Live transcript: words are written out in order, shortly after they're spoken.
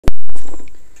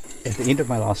At the end of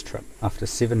my last trip, after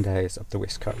 7 days up the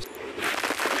west coast,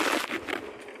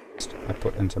 I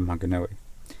put into Mangonui.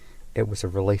 It was a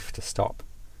relief to stop,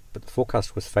 but the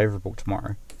forecast was favourable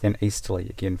tomorrow, then easterly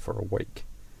again for a week.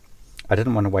 I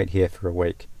didn't want to wait here for a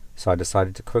week, so I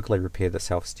decided to quickly repair the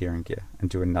self-steering gear and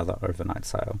do another overnight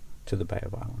sail to the Bay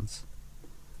of Islands.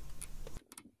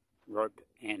 Rope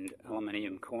and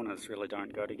aluminium corners really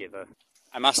don't go together.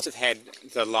 I must have had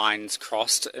the lines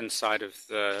crossed inside of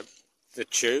the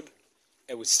tube.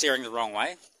 It was steering the wrong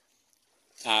way,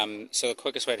 so the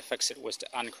quickest way to fix it was to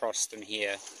uncross them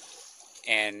here,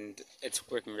 and it's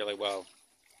working really well.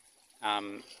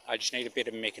 I just need a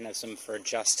better mechanism for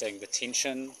adjusting the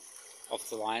tension of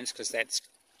the lines, because that's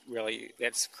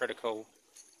critical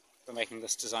for making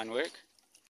this design work.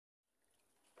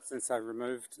 Since I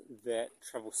removed that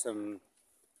troublesome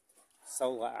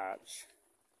solar arch,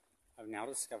 I've now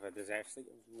discovered there's actually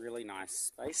a really nice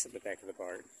space at the back of the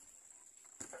boat.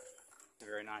 A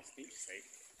very nice beach seat.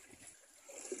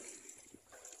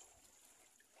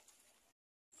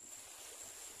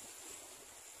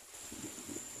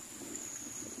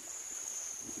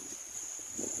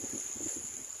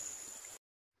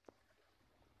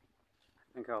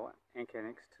 I think I'll anchor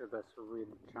next to this red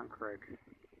junk rig.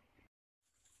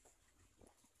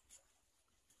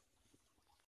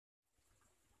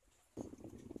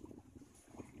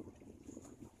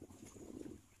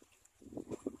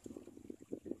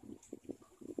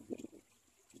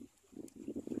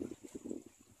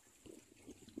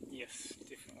 Yes,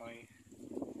 definitely.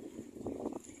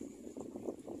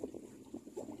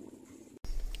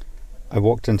 I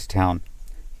walked into town.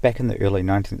 Back in the early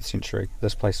 19th century,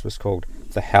 this place was called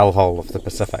the hellhole of the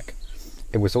Pacific.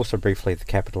 It was also briefly the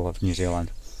capital of New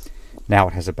Zealand. Now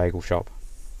it has a bagel shop.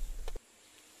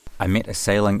 I met a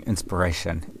sailing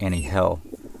inspiration, Annie Hill.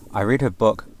 I read her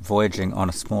book, Voyaging on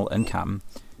a Small Income,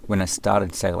 when I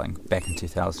started sailing back in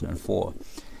 2004,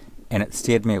 and it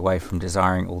steered me away from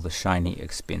desiring all the shiny,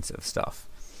 expensive stuff.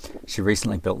 She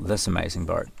recently built this amazing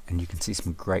boat, and you can see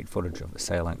some great footage of it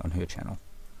sailing on her channel.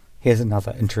 Here's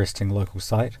another interesting local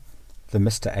site, the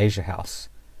Mr. Asia house.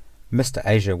 Mr.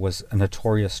 Asia was a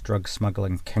notorious drug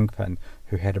smuggling kingpin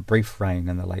who had a brief reign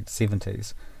in the late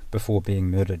 70s before being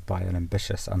murdered by an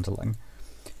ambitious underling.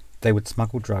 They would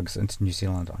smuggle drugs into New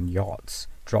Zealand on yachts,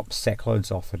 drop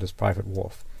sackloads off at his private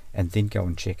wharf, and then go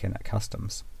and check in at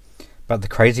customs. But the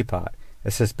crazy part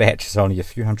is his batch is only a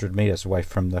few hundred metres away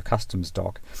from the customs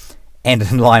dock and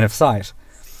in line of sight.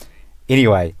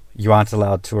 Anyway, you aren't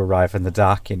allowed to arrive in the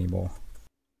dark anymore.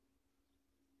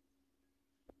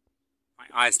 My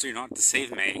eyes do not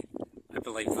deceive me. I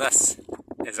believe this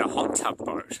is a hot tub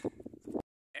boat.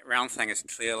 That round thing is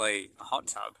clearly a hot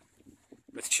tub,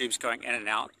 with tubes going in and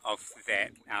out of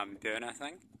that burner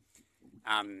thing,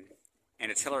 and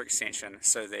a tiller extension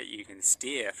so that you can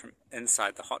steer from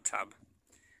inside the hot tub.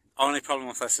 Only problem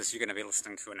with this is you're going to be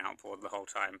listening to an outboard the whole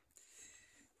time,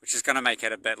 which is going to make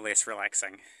it a bit less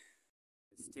relaxing.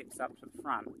 It steps up to the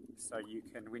front, so you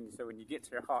can, when you get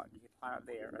to your hot, you can climb up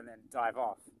there and then dive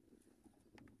off.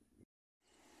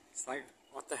 It's like,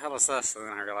 what the hell is this? And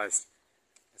then I realised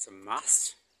it's a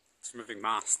mast. It's moving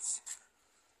masts.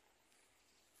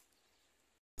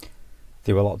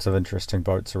 There were lots of interesting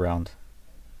boats around.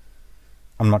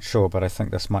 I'm not sure, but I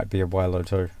think this might be a Wilo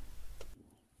too.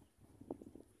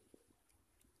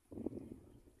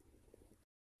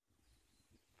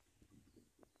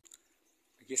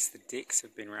 I guess the decks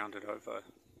have been rounded over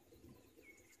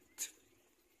to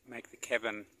make the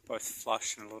cabin both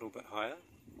flush and a little bit higher.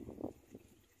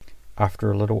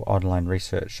 After a little online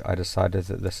research, I decided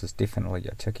that this is definitely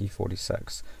a Tiki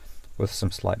 46 with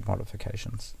some slight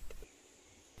modifications.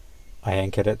 I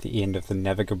anchored at the end of the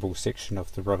navigable section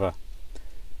of the river.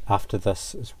 After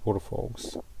this is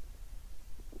waterfalls.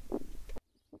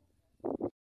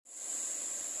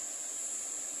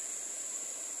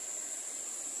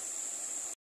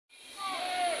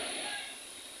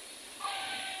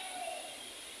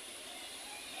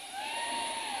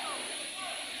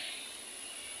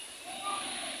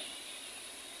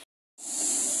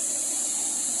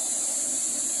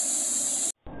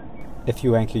 If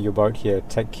you anchor your boat here,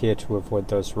 take care to avoid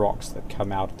those rocks that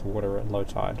come out of the water at low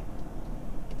tide.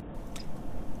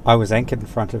 I was anchored in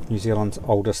front of New Zealand's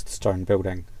oldest stone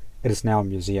building. It is now a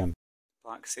museum.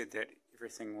 Clark said that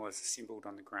everything was assembled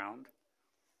on the ground,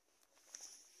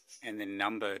 and then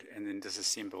numbered, and then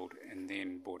disassembled, and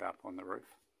then brought up on the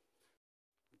roof.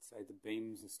 I'd say the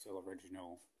beams are still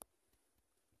original,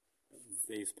 but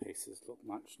these pieces look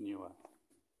much newer.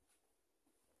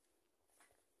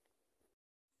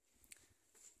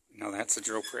 No, that's a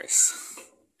drill press.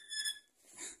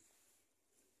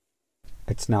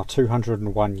 It's now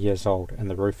 201 years old and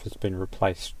the roof has been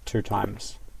replaced 2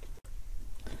 times.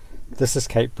 This is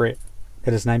Cape Brett.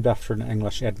 It is named after an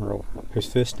English admiral whose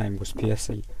first name was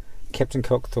Piercy. Captain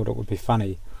Cook thought it would be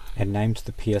funny and named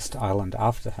the pierced island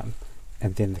after him,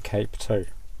 and then the Cape too.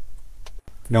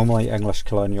 Normally English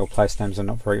colonial place names are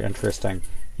not very interesting,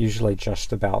 usually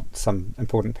just about some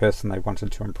important person they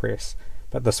wanted to impress,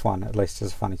 but this one at least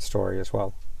is a funny story as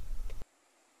well.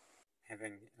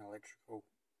 Having an electrical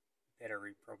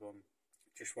battery problem,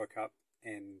 just woke up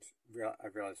and I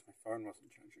realised my phone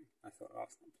wasn't charging. I thought, oh,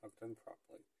 it's not plugged in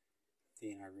properly.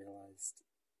 Then I realised,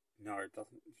 no, it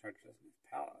doesn't have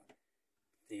power.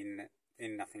 Then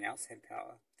nothing else had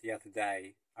power. The other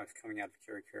day, I was coming out of the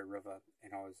Kirikiri River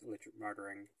and I was electric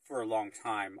motoring for a long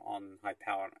time on high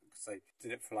power because I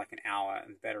did it for like an hour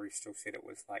and the battery still said it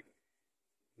was like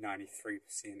 93%.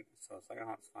 So I was like,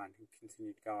 oh, it's fine, and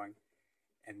continued going.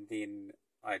 And then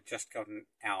I had just gotten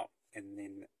out and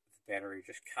then the battery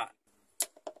just cut.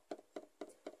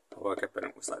 I woke up and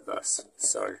it was like this.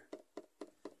 So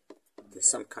there's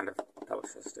some kind of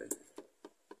electricity.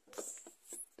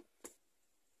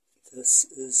 This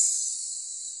is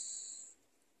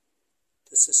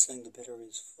saying the battery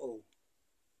is full.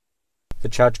 The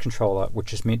charge controller,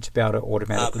 which is meant to be able to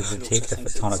automatically detect if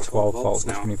it's on a 12 volt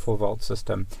or 24 volt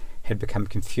system, had become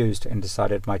confused and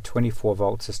decided my 24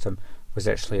 volt system was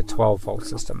actually a 12 volt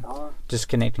system.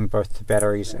 Disconnecting both the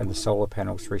batteries and the solar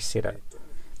panels reset it.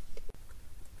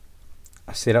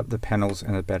 I set up the panels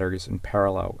and the batteries in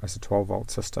parallel as a 12 volt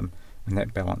system, and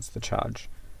that balanced the charge.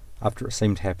 After it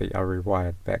seemed happy, I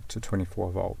rewired back to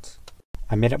 24 volts.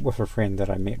 I met up with a friend that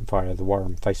I met via the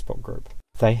Wharram Facebook group.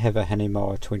 They have a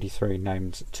Hinimoa 23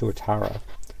 named Tuatara,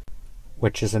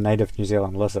 which is a native New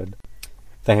Zealand lizard.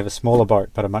 They have a smaller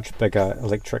boat but a much bigger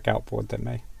electric outboard than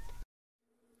me.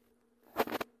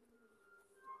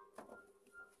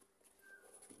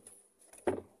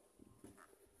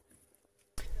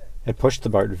 It pushed the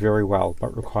boat very well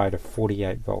but required a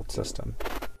 48 volt system.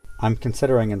 I'm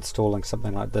considering installing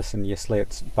something like this in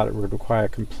Yeslets, but it would require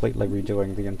completely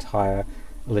redoing the entire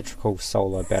electrical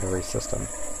solar battery system,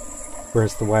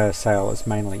 whereas the way I sail is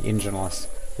mainly engineless,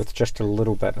 with just a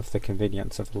little bit of the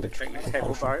convenience of electric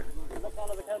propulsion.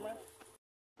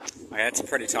 Yeah, it's a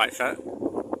pretty tight fit.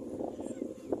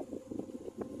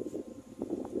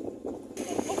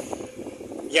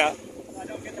 Yeah. I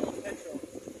don't get them with petrol.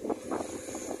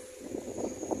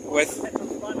 With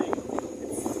petrol's running.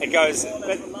 It goes.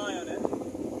 But rely on it.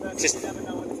 But just you never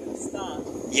know when it's going to start.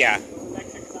 Yeah. With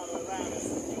electric the other way around,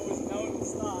 you always know it will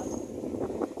start.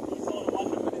 You sort of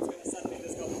wonder when it's going to suddenly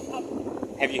just go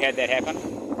up. Have you had that happen?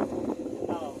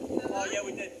 No. Oh yeah,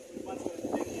 we did. Once we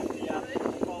were taking the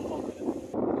 12 volt in it.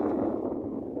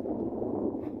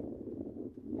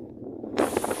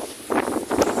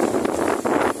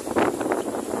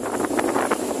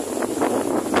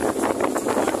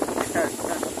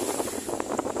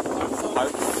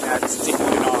 It's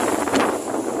definitely not.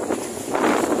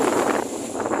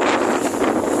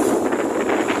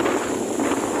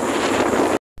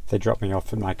 They dropped me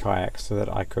off in my kayak so that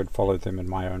I could follow them in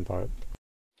my own boat.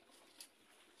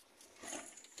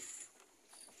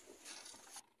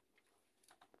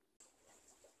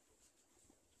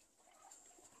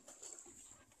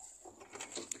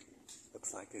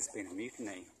 Looks like there's been a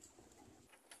mutiny.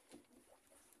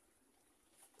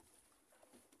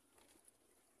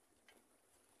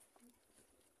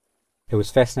 It was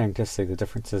fascinating to see the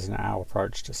differences in our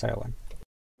approach to sailing.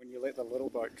 When you let the little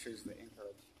boat choose the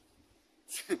anchorage.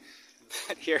 It's a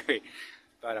bit hairy,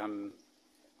 but I'm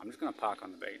just going to park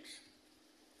on the beach.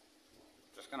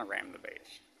 Just going to ram the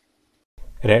beach.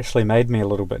 It actually made me a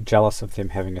little bit jealous of them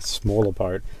having a smaller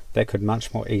boat that could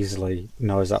much more easily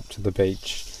nose up to the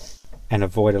beach and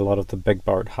avoid a lot of the big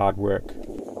boat hard work.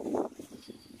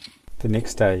 The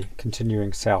next day,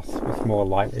 continuing south with more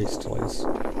light easterlies.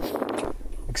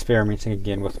 Experimenting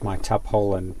again with my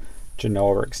tarpaulin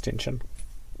Genoa extension.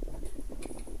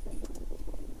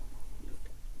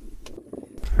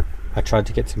 I tried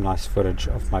to get some nice footage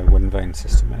of my wind vane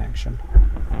system in action.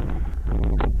 I'm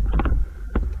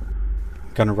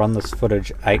going to run this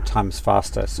footage 8 times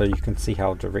faster so you can see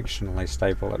how directionally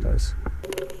stable it is.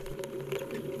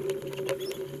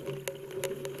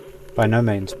 By no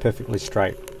means perfectly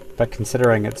straight, but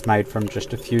considering it's made from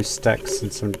just a few sticks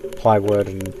and some plywood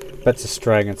and bits of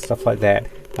string and stuff like that,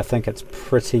 I think it's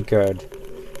pretty good.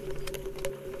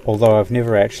 Although I've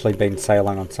never actually been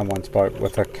sailing on someone's boat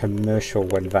with a commercial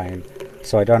wind vane,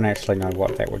 so I don't actually know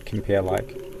what that would compare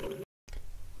like.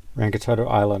 Rangitoto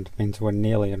Island means we're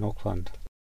nearly in Auckland.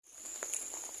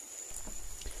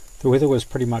 The weather was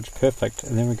pretty much perfect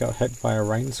and then we got hit by a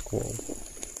rain squall.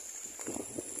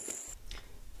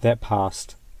 That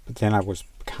passed, but then I was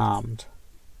calmed.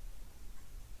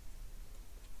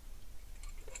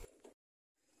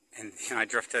 And then I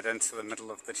drifted into the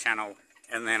middle of the channel,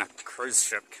 and then a cruise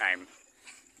ship came.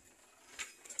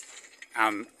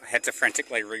 I had to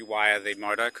frantically rewire the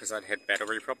motor because I'd had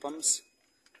battery problems.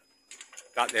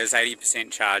 But there's 80%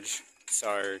 charge,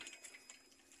 so...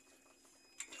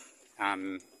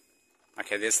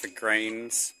 okay, there's the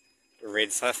greens, the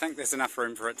reds, so I think there's enough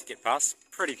room for it to get past.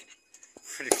 Pretty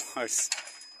close.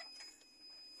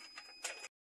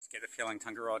 Just get the feeling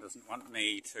Tangaroa doesn't want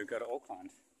me to go to Auckland.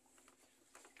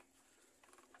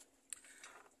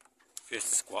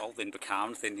 First a squall, then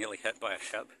becalmed, then nearly hit by a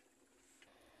ship.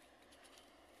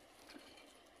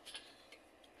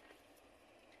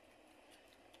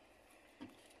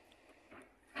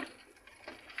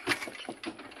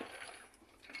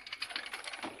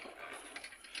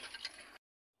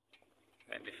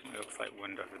 That definitely looks like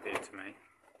wind over there to me.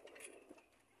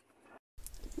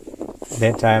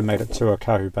 That day I made it to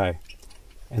Okahu Bay,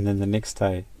 and then the next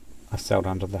day I sailed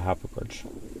under the harbour bridge.